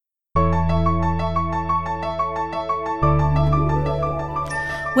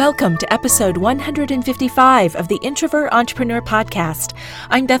Welcome to episode 155 of the Introvert Entrepreneur Podcast.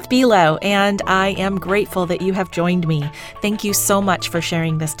 I'm Beth Bilo, and I am grateful that you have joined me. Thank you so much for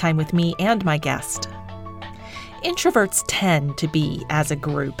sharing this time with me and my guest. Introverts tend to be, as a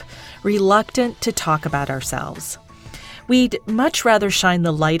group, reluctant to talk about ourselves. We'd much rather shine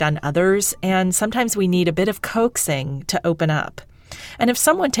the light on others, and sometimes we need a bit of coaxing to open up. And if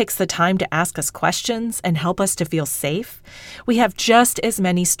someone takes the time to ask us questions and help us to feel safe, we have just as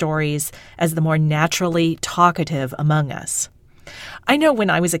many stories as the more naturally talkative among us. I know when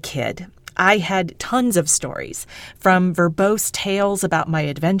I was a kid, I had tons of stories, from verbose tales about my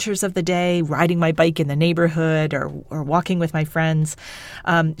adventures of the day, riding my bike in the neighborhood or walking with my friends,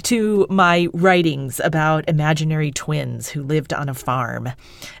 to my writings about imaginary twins who lived on a farm,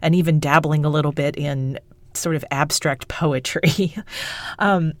 and even dabbling a little bit in sort of abstract poetry.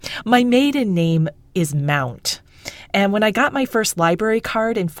 My maiden name is Mount. And when I got my first library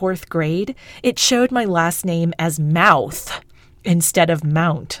card in fourth grade, it showed my last name as Mouth instead of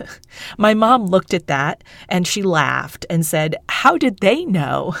Mount. My mom looked at that and she laughed and said, "How did they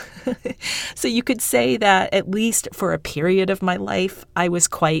know?" So you could say that at least for a period of my life, I was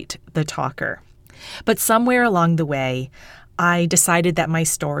quite the talker. But somewhere along the way, I decided that my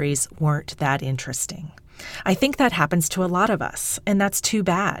stories weren't that interesting. I think that happens to a lot of us, and that's too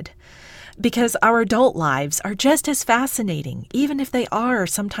bad, because our adult lives are just as fascinating, even if they are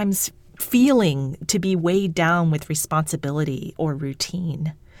sometimes feeling to be weighed down with responsibility or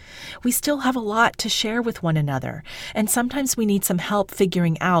routine. We still have a lot to share with one another, and sometimes we need some help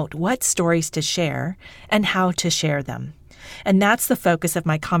figuring out what stories to share and how to share them. And that's the focus of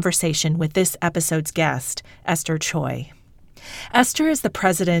my conversation with this episode's guest, Esther Choy. Esther is the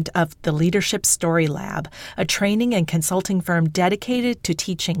president of the Leadership Story Lab, a training and consulting firm dedicated to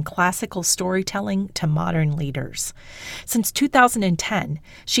teaching classical storytelling to modern leaders. Since 2010,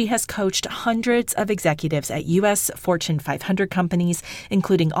 she has coached hundreds of executives at U.S. Fortune 500 companies,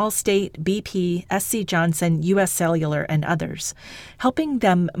 including Allstate, BP, SC Johnson, U.S. Cellular, and others, helping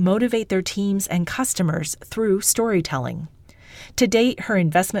them motivate their teams and customers through storytelling. To date, her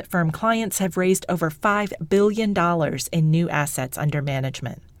investment firm clients have raised over $5 billion in new assets under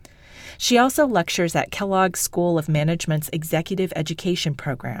management. She also lectures at Kellogg School of Management's executive education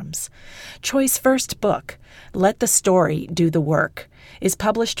programs. Choy's first book, Let the Story Do the Work, is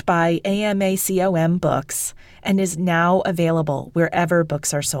published by AMACOM Books and is now available wherever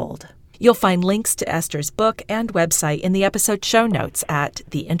books are sold. You'll find links to Esther's book and website in the episode show notes at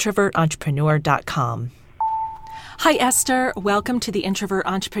theintrovertentrepreneur.com. Hi, Esther. Welcome to the Introvert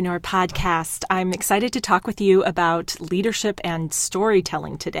Entrepreneur Podcast. I'm excited to talk with you about leadership and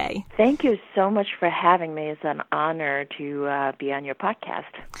storytelling today. Thank you so much for having me. It's an honor to be on your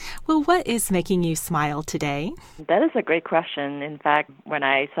podcast. Well, what is making you smile today? That is a great question. In fact, when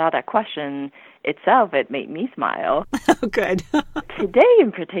I saw that question itself, it made me smile. Oh, good. Today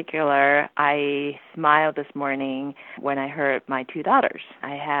in particular, I smiled this morning when I heard my two daughters.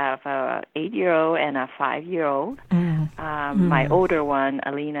 I have an 8-year-old and a 5-year-old. My older one,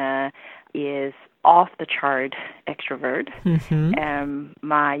 Alina, is off the chart extrovert. And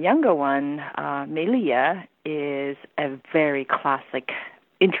my younger one, Melia, is a very classic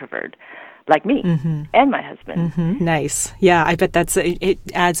introvert, like me and my husband. Nice. Yeah, I bet it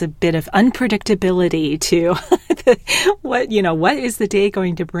adds a bit of unpredictability to what is the day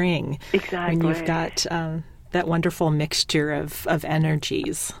going to bring? Exactly. When you've got that wonderful mixture of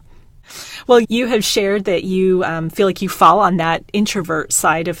energies. Well, you have shared that you feel like you fall on that introvert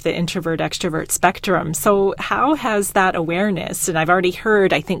side of the introvert-extrovert spectrum. So how has that awareness, and I've already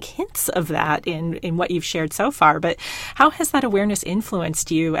heard, I think, hints of that in what you've shared so far, but how has that awareness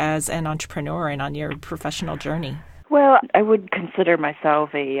influenced you as an entrepreneur and on your professional journey? Well, I would consider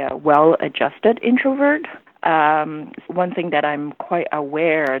myself a well-adjusted introvert. One thing that I'm quite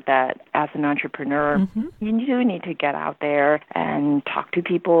aware that as an entrepreneur, you do need to get out there and talk to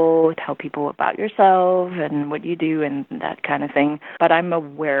people, tell people about yourself and what you do and that kind of thing. But I'm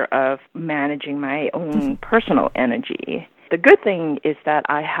aware of managing my own personal energy. The good thing is that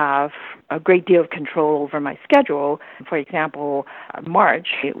I have a great deal of control over my schedule. For example,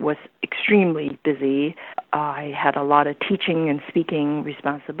 March, it was extremely busy. I had a lot of teaching and speaking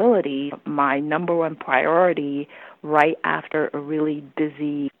responsibility. My number one priority right after a really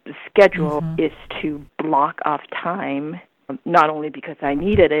busy schedule is to block off time, not only because I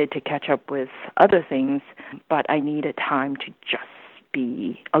needed it to catch up with other things, but I needed time to just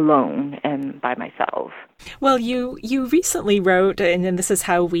be alone and by myself. Well, you recently wrote, and then this is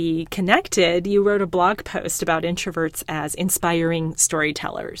how we connected, you wrote a blog post about introverts as inspiring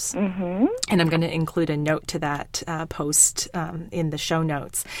storytellers. Mm-hmm. And I'm going to include a note to that post in the show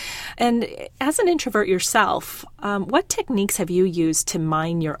notes. And as an introvert yourself, what techniques have you used to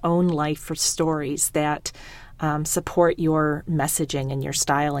mine your own life for stories that support your messaging and your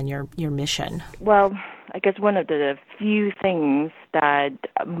style and your mission? Well, I guess one of the few things that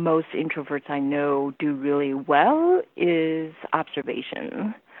most introverts I know do really well is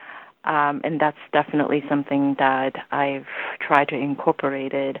observation. And that's definitely something that I've tried to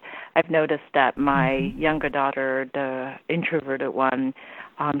incorporate it. I've noticed that my younger daughter, the introverted one,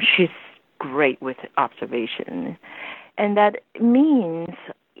 she's great with observation. And that means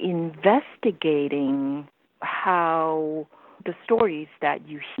investigating how the stories that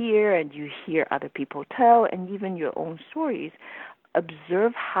you hear and you hear other people tell, and even your own stories,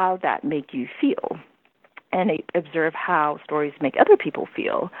 observe how that make you feel, and observe how stories make other people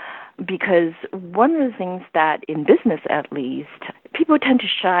feel. Because one of the things that, in business at least, people tend to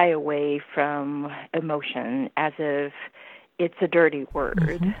shy away from emotion as if it's a dirty word.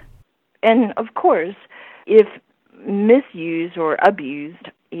 Mm-hmm. And of course, if misused or abused,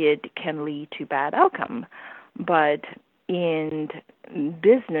 it can lead to bad outcome. But in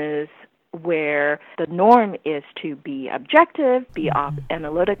business, where the norm is to be objective, be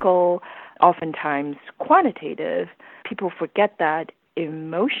analytical, oftentimes quantitative, people forget that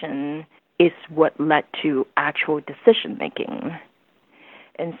emotion is what led to actual decision-making.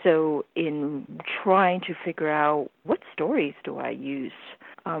 And so in trying to figure out what stories do I use,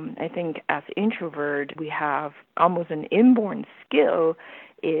 I think as introvert, we have almost an inborn skill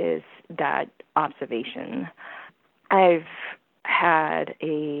is that observation. I've had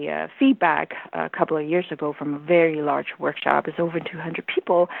a feedback a couple of years ago from a very large workshop. It's over 200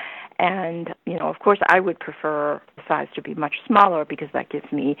 people. And, of course, I would prefer the size to be much smaller because that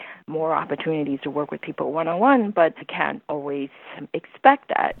gives me more opportunities to work with people one-on-one, but I can't always expect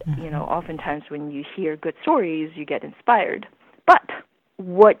that. Mm-hmm. Oftentimes when you hear good stories, you get inspired. But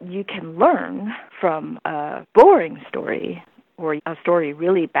what you can learn from a boring story or a story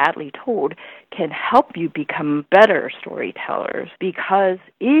really badly told can help you become better storytellers. Because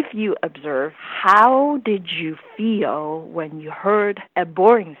if you observe, how did you feel when you heard a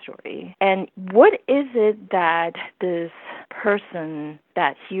boring story? And what is it that this person,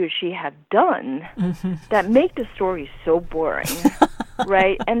 that he or she have done that make the story so boring,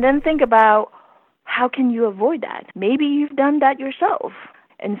 right? And then think about, how can you avoid that? Maybe you've done that yourself.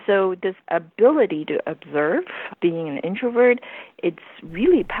 And so this ability to observe, being an introvert, it's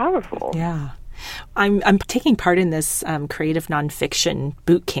really powerful. Yeah. I'm taking part in this creative nonfiction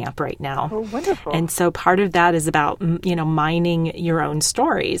boot camp right now. Oh, wonderful. And so part of that is about, mining your own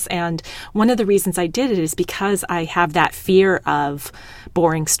stories. And one of the reasons I did it is because I have that fear of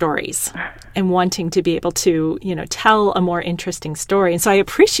boring stories and wanting to be able to, tell a more interesting story. And so I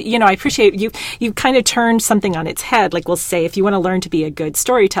appreciate you kind of turned something on its head. Like we'll say, if you want to learn to be a good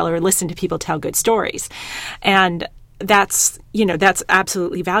storyteller, listen to people tell good stories. And that's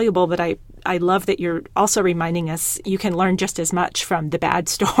absolutely valuable. But I love that you're also reminding us you can learn just as much from the bad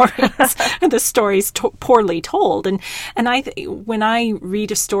stories, the stories poorly told. And when I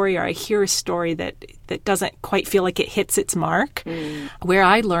read a story or I hear a story that doesn't quite feel like it hits its mark, where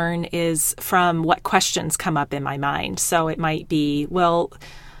I learn is from what questions come up in my mind. So it might be, well,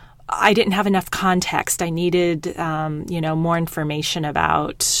 I didn't have enough context. I needed, more information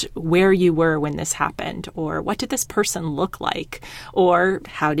about where you were when this happened, or what did this person look like, or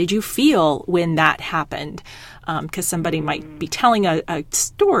how did you feel when that happened? Because somebody might be telling a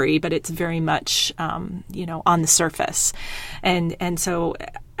story, but it's very much, on the surface. And so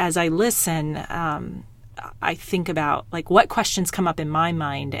as I listen, I think about like what questions come up in my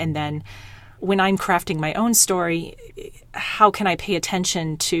mind, and then when I'm crafting my own story, how can I pay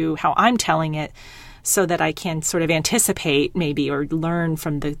attention to how I'm telling it so that I can sort of anticipate maybe or learn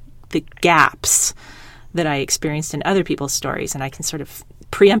from the gaps that I experienced in other people's stories, and I can sort of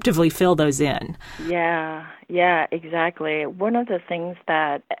preemptively fill those in. Yeah, exactly. One of the things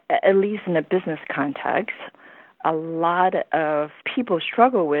that, at least in a business context, a lot of people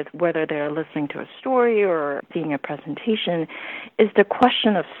struggle with, whether they're listening to a story or seeing a presentation, is the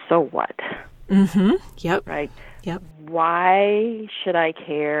question of so what? Mm-hmm. Yep. Right? Yep. Why should I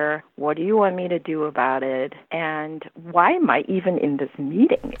care? What do you want me to do about it? And why am I even in this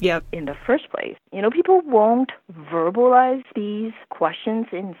meeting in the first place? People won't verbalize these questions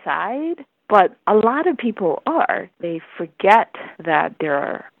inside, but a lot of people are. They forget that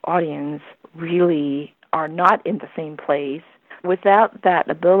their audience really are not in the same place without that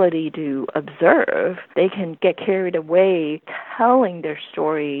ability to observe, they can get carried away telling their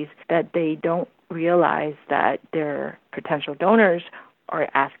stories that they don't realize that their potential donors are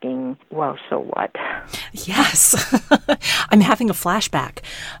asking, well, so what? Yes. I'm having a flashback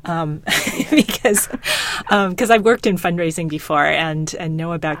because I've worked in fundraising before and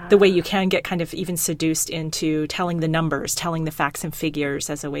know about the way you can get kind of even seduced into telling the numbers, telling the facts and figures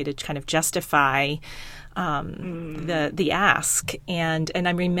as a way to kind of justify the ask. And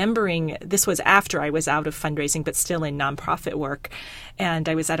I'm remembering this was after I was out of fundraising, but still in nonprofit work. And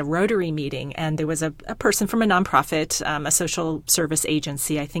I was at a Rotary meeting, and there was a person from a nonprofit, a social service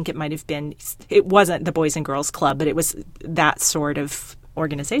agency. I think it wasn't the Boys and Girls Club, but it was that sort of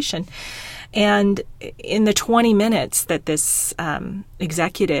organization. And in the 20 minutes that this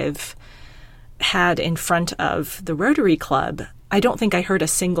executive had in front of the Rotary Club, I don't think I heard a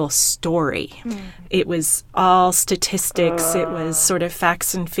single story. It was all statistics. It was sort of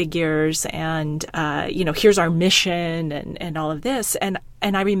facts and figures and, here's our mission and all of this. And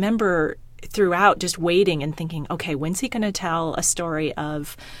I remember throughout just waiting and thinking, okay, when's he going to tell a story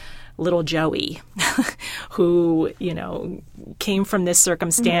of little Joey who, came from this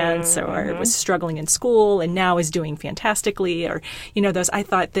circumstance or was struggling in school and now is doing fantastically, or, I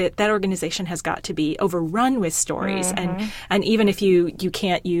thought that organization has got to be overrun with stories. And even if you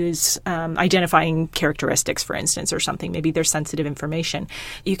can't use identifying characteristics, for instance, or something, maybe there's sensitive information,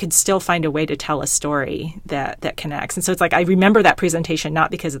 you could still find a way to tell a story that connects. And so it's like, I remember that presentation,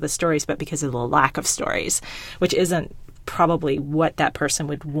 not because of the stories, but because of the lack of stories, which isn't probably what that person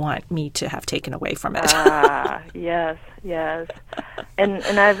would want me to have taken away from it. Yes.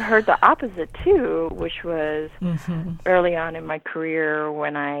 And I've heard the opposite too, which was early on in my career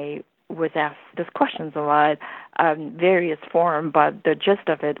when I was asked these questions a lot, various form, but the gist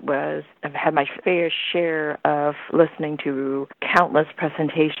of it was I've had my fair share of listening to countless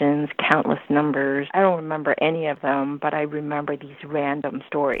presentations, countless numbers. I don't remember any of them, but I remember these random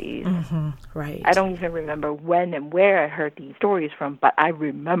stories. Right. I don't even remember when and where I heard these stories from, but I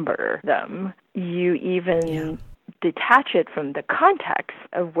remember them. You even detach it from the context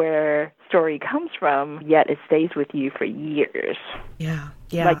of where story comes from, yet it stays with you for years. Yeah.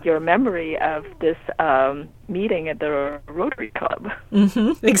 Like your memory of this meeting at the Rotary Club.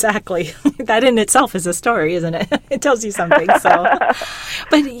 Exactly. That in itself is a story, isn't it? It tells you something. So,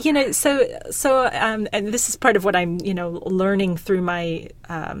 but and this is part of what I'm learning through my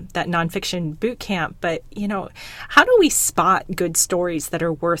that nonfiction boot camp. But how do we spot good stories that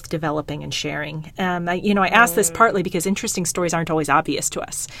are worth developing and sharing? I ask this partly because interesting stories aren't always obvious to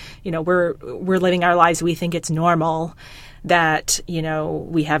us. We're living our lives. We think it's normal that,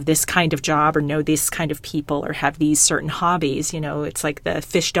 we have this kind of job or know this kind of people or have these certain hobbies. It's like the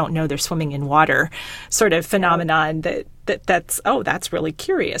fish don't know they're swimming in water sort of phenomenon that's really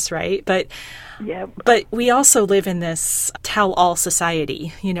curious, right? But we also live in this tell-all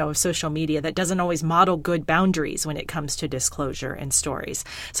society, of social media that doesn't always model good boundaries when it comes to disclosure and stories.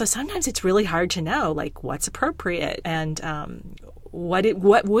 So sometimes it's really hard to know, like, what's appropriate and what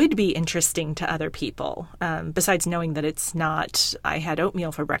would be interesting to other people, besides knowing that it's not, I had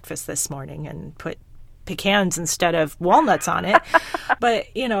oatmeal for breakfast this morning and put pecans instead of walnuts on it. But,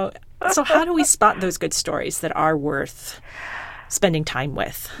 so how do we spot those good stories that are worth spending time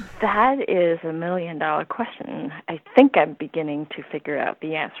with? That is $1 million question. I think I'm beginning to figure out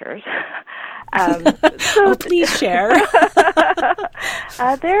the answers. Please share.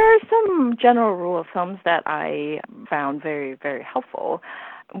 There are some general rule of thumbs that I found very, very helpful.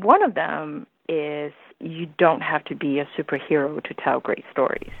 One of them is you don't have to be a superhero to tell great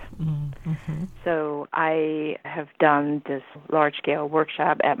stories. So I have done this large-scale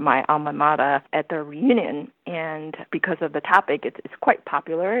workshop at my alma mater at the reunion, and because of the topic, it's quite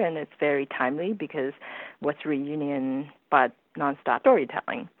popular and it's very timely because what's reunion but nonstop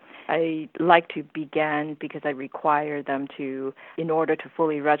storytelling? I like to begin because I require them to, in order to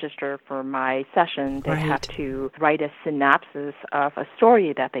fully register for my session, they have to write a synopsis of a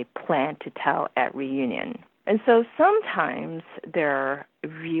story that they plan to tell at reunion. And so sometimes there are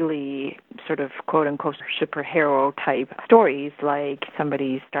really sort of quote-unquote superhero type stories, like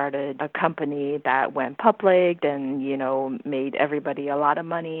somebody started a company that went public and, made everybody a lot of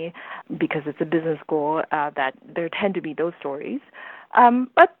money because it's a business school, that there tend to be those stories.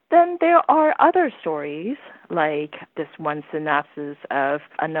 But then there are other stories, like this one synopsis of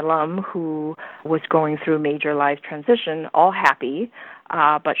an alum who was going through major life transition, all happy,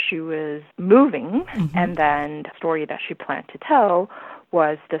 but she was moving, and then the story that she planned to tell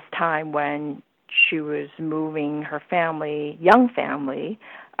was this time when she was moving her family, young family,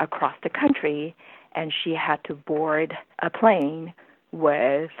 across the country, and she had to board a plane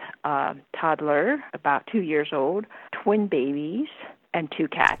with a toddler, about 2 years old, twin babies, and 2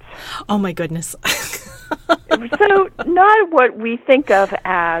 cats. Oh, my goodness. So not what we think of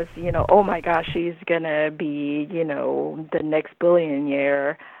as, oh my gosh, she's going to be, the next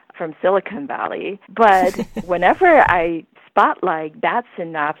billionaire from Silicon Valley. But whenever I spotlight that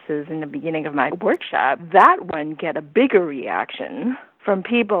synopsis in the beginning of my workshop, that one get a bigger reaction from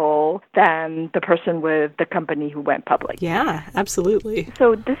people than the person with the company who went public. Yeah, absolutely.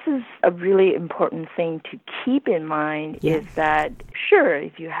 So this is a really important thing to keep in mind is that, sure,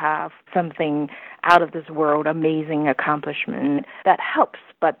 if you have something out of this world, amazing accomplishment, that helps,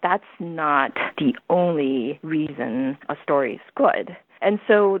 but that's not the only reason a story is good. And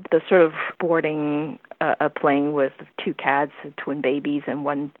so the sort of boarding a plane with 2 cats, twin babies, and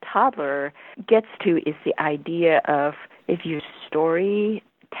 1 toddler gets to is the idea of if your story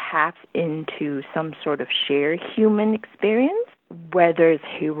taps into some sort of shared human experience, whether it's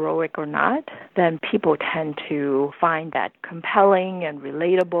heroic or not, then people tend to find that compelling and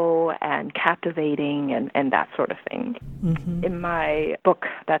relatable and captivating and that sort of thing. Mm-hmm. In my book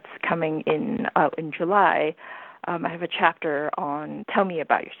that's coming in July, I have a chapter on Tell Me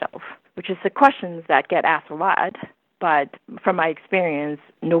About Yourself, which is the questions that get asked a lot, but from my experience,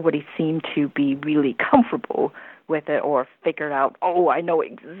 nobody seemed to be really comfortable with it or figured out, I know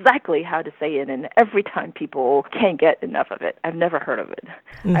exactly how to say it, and every time people can't get enough of it. I've never heard of it.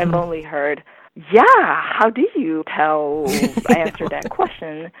 Mm-hmm. I've only heard, how do you answer that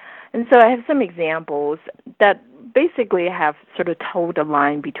question? And so I have some examples that basically have sort of told the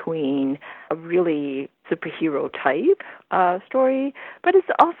line between a really superhero type story, but it's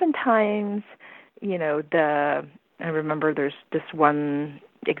oftentimes, I remember there's this one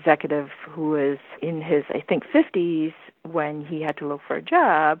executive who was in his, I think, 50s when he had to look for a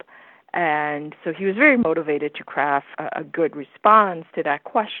job. And so he was very motivated to craft a good response to that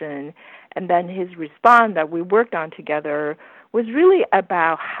question. And then his response that we worked on together was really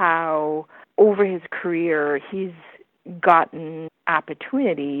about how over his career he's gotten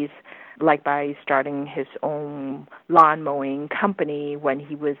opportunities, like by starting his own lawn mowing company when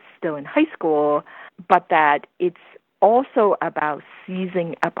he was still in high school, but that it's also about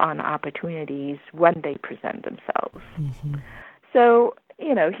seizing up on opportunities when they present themselves. Mm-hmm. So,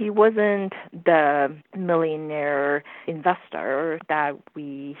 he wasn't the millionaire investor that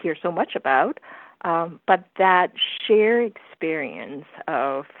we hear so much about, but that shared experience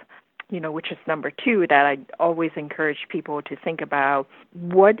of, which is number 2, that I always encourage people to think about,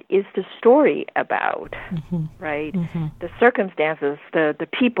 what is the story about, mm-hmm. right? Mm-hmm. The circumstances, the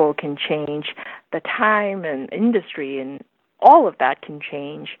people can change, the time and industry and all of that can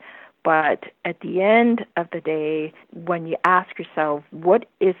change. But at the end of the day, when you ask yourself, what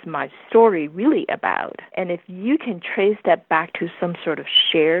is my story really about? And if you can trace that back to some sort of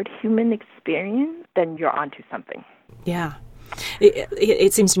shared human experience, then you're onto something. Yeah.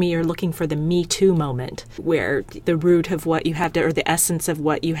 It seems to me you're looking for the Me Too moment, where the root of what you have to, or the essence of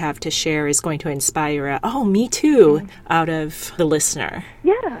what you have to share is going to inspire me too, mm-hmm. out of the listener.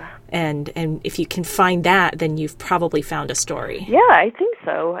 Yeah. And if you can find that, then you've probably found a story. Yeah, I think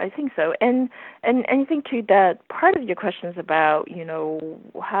so. And I think, too, that part of your question is about,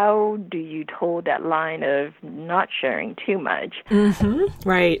 how do you toe that line of not sharing too much? Mm-hmm.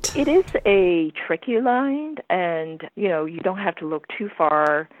 Right. It is a tricky line, and, you don't have to look too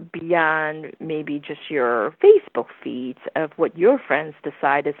far beyond maybe just your Facebook feeds of what your friends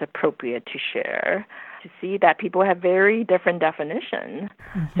decide is appropriate to share, to see that people have very different definitions.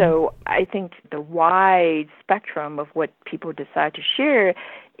 Mm-hmm. So I think the wide spectrum of what people decide to share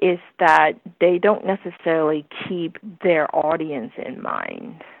is that they don't necessarily keep their audience in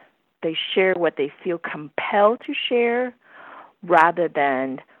mind. They share what they feel compelled to share rather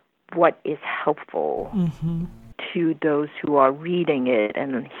than what is helpful mm-hmm. to those who are reading it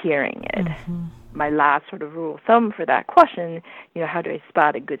and hearing it. Mm-hmm. My last sort of rule of thumb for that question, how do I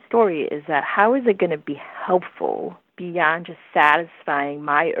spot a good story, is that how is it going to be helpful beyond just satisfying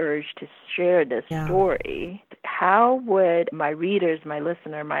my urge to share this story? How would my readers, my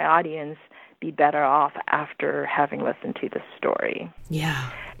listener, my audience be better off after having listened to this story? Yeah.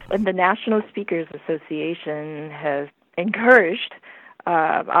 And the National Speakers Association has encouraged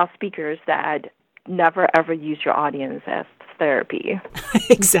our speakers that never, ever use your audience as therapy.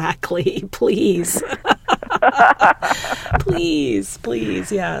 Exactly. Please.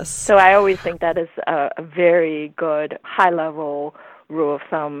 Please, yes. So I always think that is a very good high-level rule of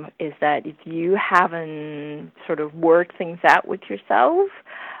thumb, is that if you haven't sort of worked things out with yourself,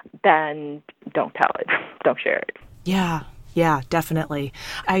 then don't tell it. Don't share it. Yeah, definitely.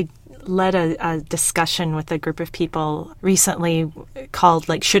 I led a discussion with a group of people recently called,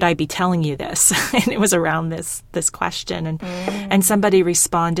 like, should I be telling you this? And it was around this question. And somebody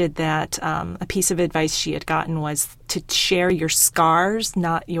responded that a piece of advice she had gotten was to share your scars,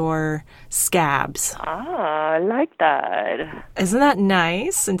 not your scabs. Ah, I like that. Isn't that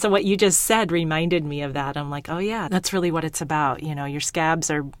nice? And so what you just said reminded me of that. I'm like, oh yeah, that's really what it's about. You know, your scabs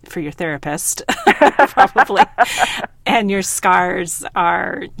are for your therapist, probably. And your scars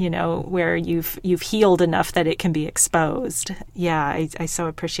are, you know, where you've healed enough that it can be exposed. Yeah, I so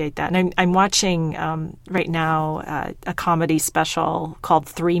appreciate that. And I'm watching right now a comedy special called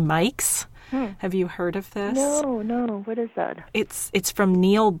 3 Mics. Have you heard of this? No. What is that? It's from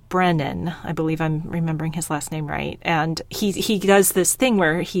Neil Brennan. I believe I'm remembering his last name right. And he does this thing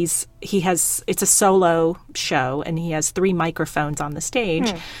where it's a solo show, and he has 3 microphones on the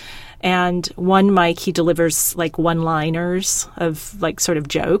stage. And one mic, he delivers like one-liners of like sort of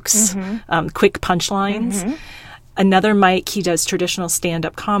jokes, quick punchlines. Another mic, he does traditional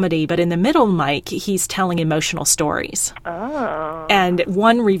stand-up comedy, but in the middle mic, he's telling emotional stories. Oh. And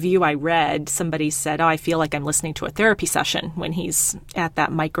one review I read, somebody said, I feel like I'm listening to a therapy session when he's at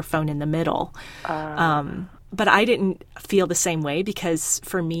that microphone in the middle. But I didn't feel the same way, because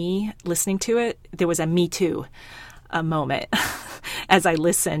for me, listening to it, there was a me too moment. As I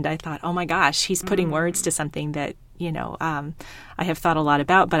listened, I thought, oh my gosh, he's putting words to something that, you know, I have thought a lot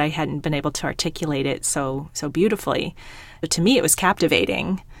about, but I hadn't been able to articulate it so beautifully. But to me, it was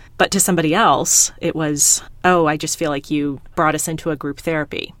captivating. But to somebody else, it was, oh, I just feel like you brought us into a group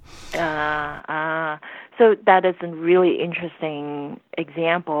therapy. So that is a really interesting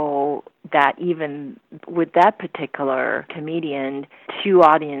example that even with that particular comedian, two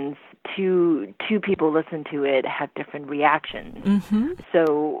people listen to it, have different reactions.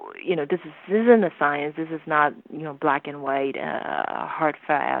 So, you know, this isn't a science. This is not, you know, black and white, hard,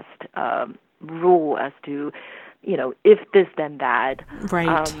 fast rule as to, you know, if this, then that.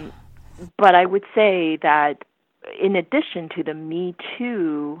 Right. But I would say that in addition to the Me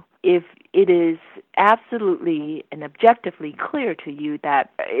Too, if it is absolutely and objectively clear to you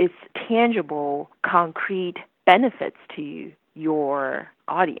that it's tangible, concrete benefits to your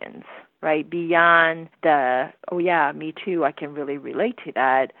audience, right? Beyond the, oh yeah, me too, I can really relate to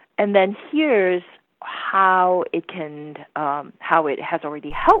that. And then here's how it has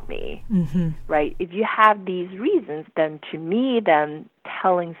already helped me, right? If you have these reasons, then to me, then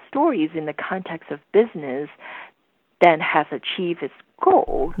telling stories in the context of business then has achieved its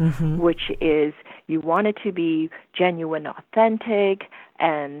goal, which is you want it to be genuine, authentic,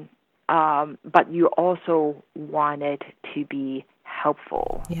 and but you also want it to be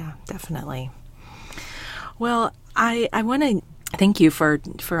helpful. Yeah, definitely. Well, I want to thank you for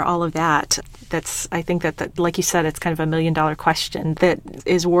all of that. I think that, like you said, it's kind of a $1 million question that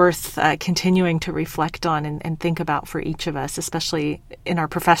is worth continuing to reflect on and think about for each of us, especially in our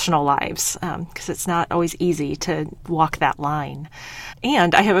professional lives, because it's not always easy to walk that line.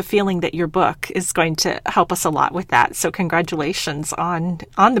 And I have a feeling that your book is going to help us a lot with that. So congratulations on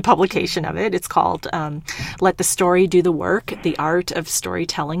the publication of it. It's called Let the Story Do the Work, The Art of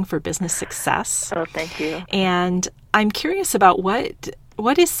Storytelling for Business Success. Oh, thank you. And I'm curious about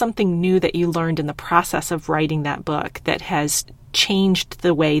what is something new that you learned in the process of writing that book that has changed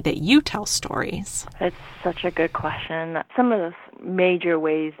the way that you tell stories? It's such a good question. Some of the major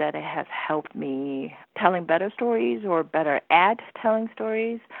ways that it has helped me telling better stories or better at telling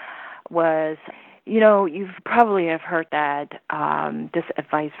stories was, you know, you've probably have heard that this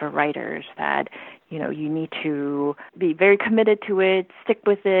advice for writers that, you know, you need to be very committed to it, stick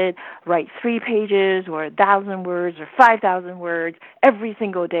with it, write 3 pages or 1,000 words or 5,000 words every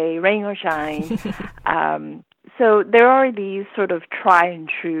single day, rain or shine. So there are these sort of try and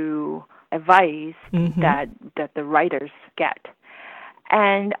true advice that the writers get.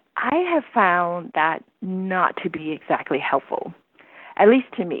 And I have found that not to be exactly helpful, at least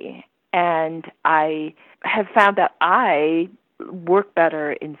to me. And I have found that I work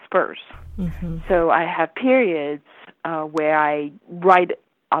better in spurts. So I have periods where I write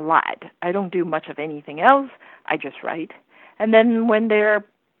a lot. I don't do much of anything else. I just write. And then when there are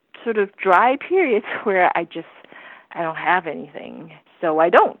sort of dry periods where I don't have anything, so I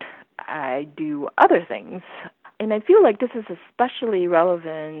don't. I do other things. And I feel like this is especially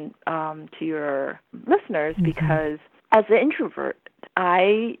relevant to your listeners because as an introvert,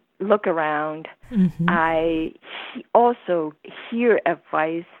 I look around. I also hear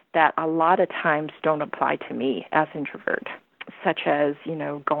advice that a lot of times don't apply to me as an introvert. such as,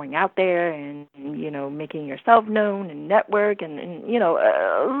 going out there and, making yourself known and network and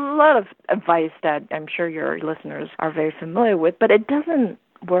a lot of advice that I'm sure your listeners are very familiar with, but it doesn't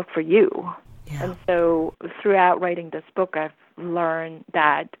work for you. Yeah. And so throughout writing this book, I've learned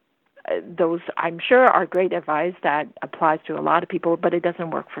that those, I'm sure, are great advice that applies to a lot of people, but it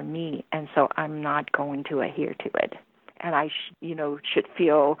doesn't work for me, and so I'm not going to adhere to it. And I, should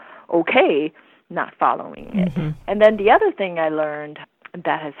feel okay not following it. And then the other thing I learned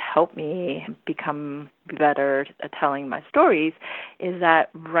that has helped me become better at telling my stories is that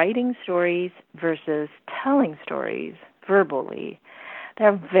writing stories versus telling stories verbally,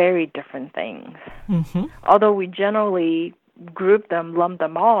 they're very different things. Although we generally group them, lump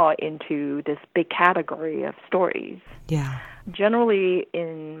them all into this big category of stories. Yeah. Generally,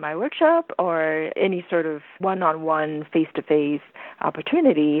 in my workshop or any sort of one-on-one, face-to-face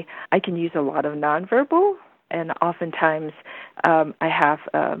opportunity, I can use a lot of nonverbal, and oftentimes I have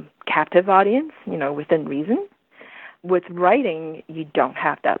a captive audience, within reason. With writing, you don't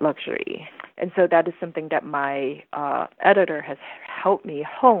have that luxury. And so that is something that my editor has helped me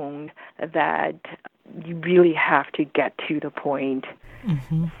hone, that you really have to get to the point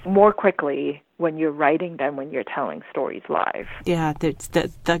more quickly when you're writing than when you're telling stories live. Yeah,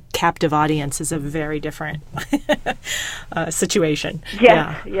 the captive audience is a very different situation.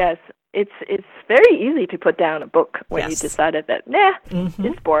 Yes. It's very easy to put down a book when you decided that,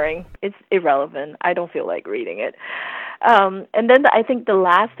 it's boring, it's irrelevant, I don't feel like reading it. And then I think the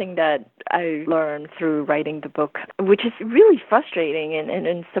last thing that I learned through writing the book, which is really frustrating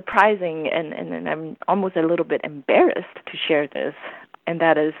and surprising, and I'm almost a little bit embarrassed to share this, and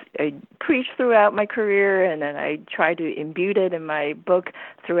that is I preach throughout my career, and then I try to imbue it in my book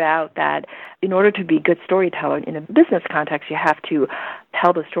throughout, that in order to be a good storyteller in a business context, you have to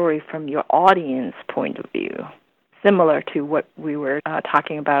tell the story from your audience point of view. Similar to what we were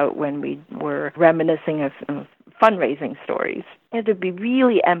talking about when we were reminiscing of fundraising stories. You have to be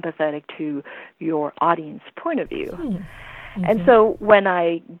really empathetic to your audience point of view. And so when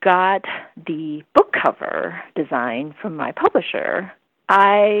I got the book cover design from my publisher,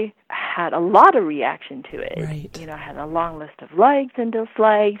 I had a lot of reaction to it. Right. I had a long list of likes and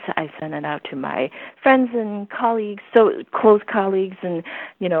dislikes. I sent it out to my friends and colleagues, so close colleagues, and,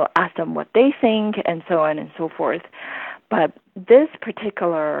 asked them what they think, and so on and so forth. But this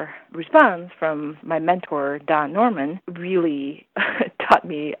particular response from my mentor, Don Norman, really taught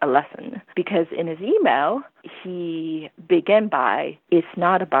me a lesson, because in his email, he began by, it's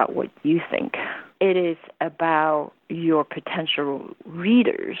not about what you think. It is about your potential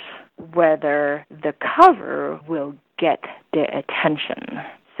readers, whether the cover will get their attention.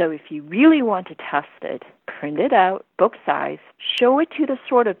 So if you really want to test it, print it out, book size, show it to the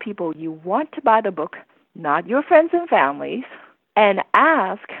sort of people you want to buy the book, not your friends and families, and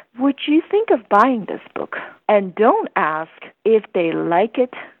ask, would you think of buying this book? And don't ask if they like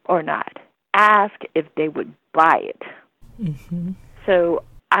it or not. Ask if they would buy it. So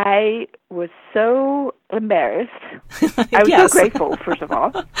I was so embarrassed. I was so grateful, first of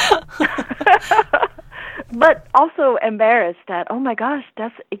all. But also embarrassed that, oh my gosh,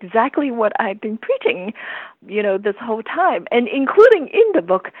 that's exactly what I've been preaching, this whole time. And including in the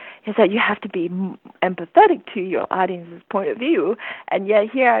book is that you have to be empathetic to your audience's point of view. And yet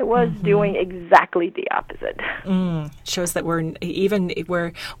here I was doing exactly the opposite. Shows that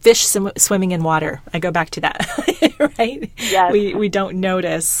we're fish swimming in water. I go back to that, right? Yes. We don't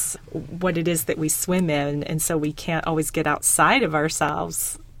notice what it is that we swim in, and so we can't always get outside of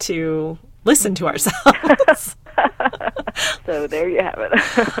ourselves to listen to ourselves. So there you have it.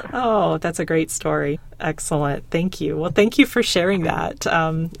 Oh, that's a great story. Excellent. Thank you. Well, thank you for sharing that.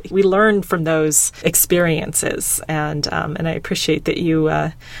 We learn from those experiences, and I appreciate that you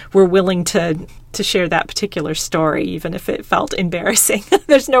were willing to share that particular story, even if it felt embarrassing.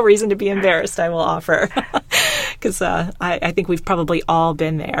 There's no reason to be embarrassed, I will offer, because I think we've probably all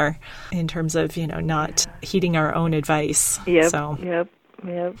been there in terms of, not heeding our own advice. Yep.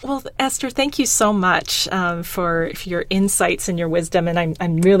 Well, Esther, thank you so much for your insights and your wisdom, and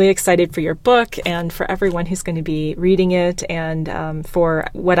I'm really excited for your book and for everyone who's going to be reading it, and for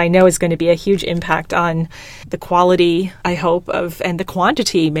what I know is going to be a huge impact on the quality, I hope, and the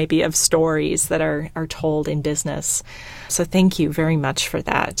quantity maybe of stories that are told in business. So thank you very much for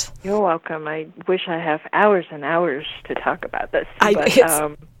that. You're welcome. I wish I have hours and hours to talk about this.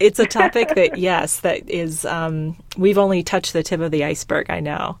 It's a topic that is, we've only touched the tip of the iceberg, I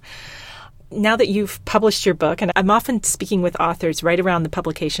know. now that you've published your book, and I'm often speaking with authors right around the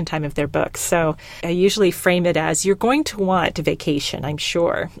publication time of their books, so I usually frame it as you're going to want a vacation, I'm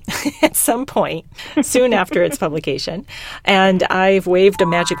sure, at some point soon after its publication. And I've waved a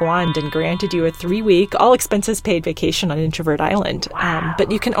magic wand and granted you a 3-week, all expenses paid vacation on Introvert Island. Wow.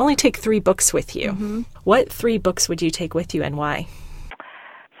 But you can only take 3 books with you. Mm-hmm. What 3 books would you take with you and why?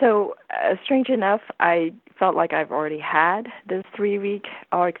 So, strange enough, I felt like I've already had this 3-week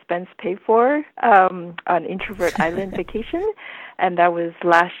all expense paid for on Introvert Island vacation. And that was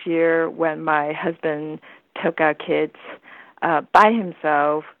last year when my husband took our kids by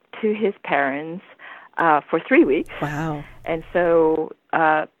himself to his parents for 3 weeks. Wow. And so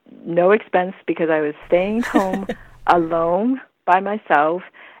no expense because I was staying home alone by myself.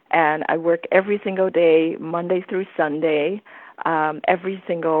 And I work every single day, Monday through Sunday, every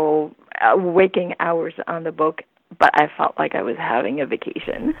single waking hours on the book, but I felt like I was having a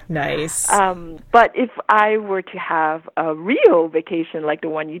vacation. Nice. But if I were to have a real vacation like the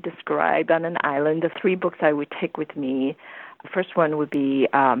one you described on an island, the 3 books I would take with me, the first one would be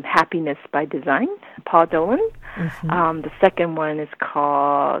Happiness by Design, Paul Dolan. Mm-hmm. The second one is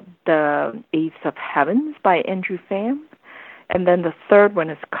called The Eighth of Heavens by Andrew Pham. And then the third one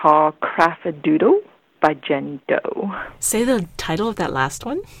is called Craft a Doodle by Jenny Doe. Say the title of that last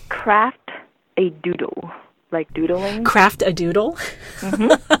one. Craft a Doodle, like doodling. Craft a Doodle?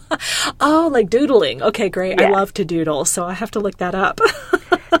 Mm-hmm. Oh, like doodling. Okay, great. Yeah. I love to doodle, so I have to look that up.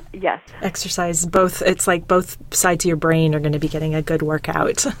 Yes. Exercise, it's like both sides of your brain are going to be getting a good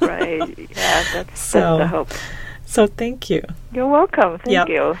workout. Right. Yeah, that's the hope. So thank you. You're welcome. Thank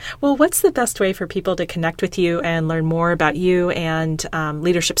you. Well, what's the best way for people to connect with you and learn more about you and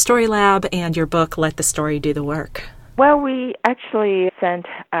Leadership Story Lab and your book, Let the Story Do the Work? Well, we actually sent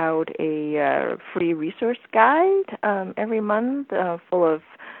out a free resource guide every month full of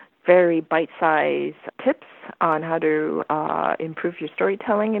very bite-sized tips on how to improve your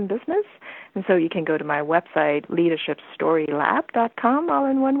storytelling in business. And so you can go to my website, leadershipstorylab.com, all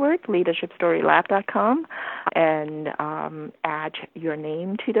in one word, leadershipstorylab.com, and add your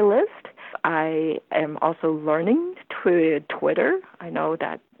name to the list. I am also learning Twitter. I know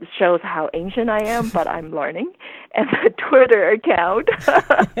that shows how ancient I am, but I'm learning. And the Twitter account,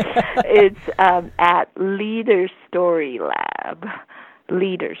 it's at Leader Story Lab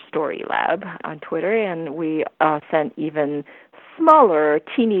on Twitter, and we send even smaller,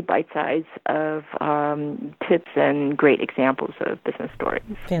 teeny bite size of tips and great examples of business stories.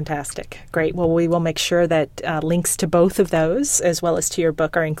 Fantastic. Great. Well, we will make sure that links to both of those, as well as to your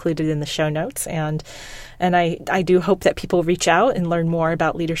book, are included in the show notes. And I do hope that people reach out and learn more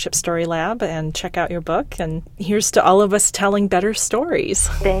about Leadership Story Lab and check out your book. And here's to all of us telling better stories.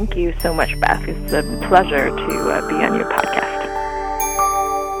 Thank you so much, Beth. It's a pleasure to be on your podcast.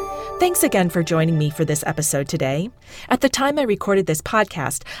 Thanks again for joining me for this episode today. At the time I recorded this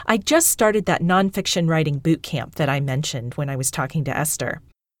podcast, I just started that nonfiction writing boot camp that I mentioned when I was talking to Esther.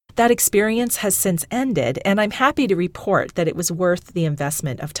 That experience has since ended, and I'm happy to report that it was worth the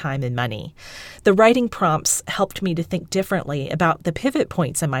investment of time and money. The writing prompts helped me to think differently about the pivot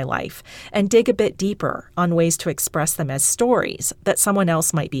points in my life and dig a bit deeper on ways to express them as stories that someone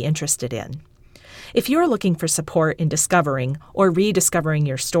else might be interested in. If you're looking for support in discovering or rediscovering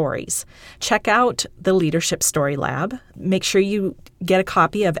your stories, check out the Leadership Story Lab. Make sure you get a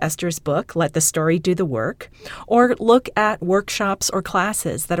copy of Esther's book, Let the Story Do the Work, or look at workshops or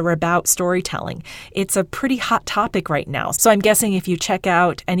classes that are about storytelling. It's a pretty hot topic right now. So I'm guessing if you check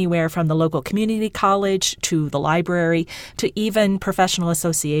out anywhere from the local community college to the library to even professional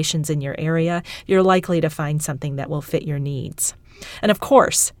associations in your area, you're likely to find something that will fit your needs. And of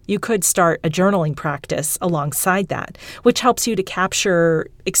course, you could start a journaling practice alongside that, which helps you to capture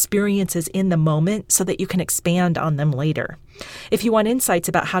experiences in the moment so that you can expand on them later. If you want insights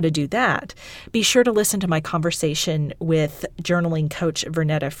about how to do that, be sure to listen to my conversation with journaling coach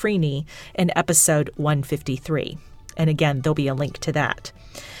Vernetta Freeney in episode 153. And again, there'll be a link to that.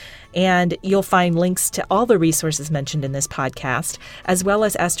 And you'll find links to all the resources mentioned in this podcast, as well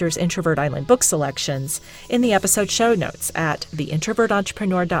as Esther's Introvert Island book selections, in the episode show notes at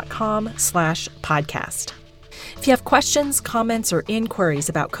theintrovertentrepreneur.com/podcast. If you have questions, comments, or inquiries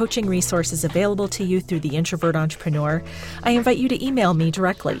about coaching resources available to you through The Introvert Entrepreneur, I invite you to email me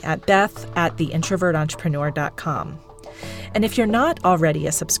directly at beth@theintrovertentrepreneur.com. And if you're not already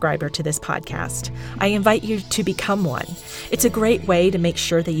a subscriber to this podcast, I invite you to become one. It's a great way to make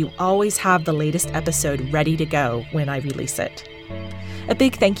sure that you always have the latest episode ready to go when I release it. A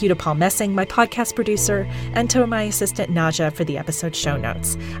big thank you to Paul Messing, my podcast producer, and to my assistant Naja for the episode show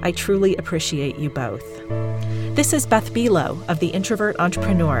notes. I truly appreciate you both. This is Beth Belo of The Introvert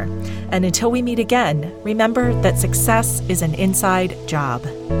Entrepreneur. And until we meet again, remember that success is an inside job.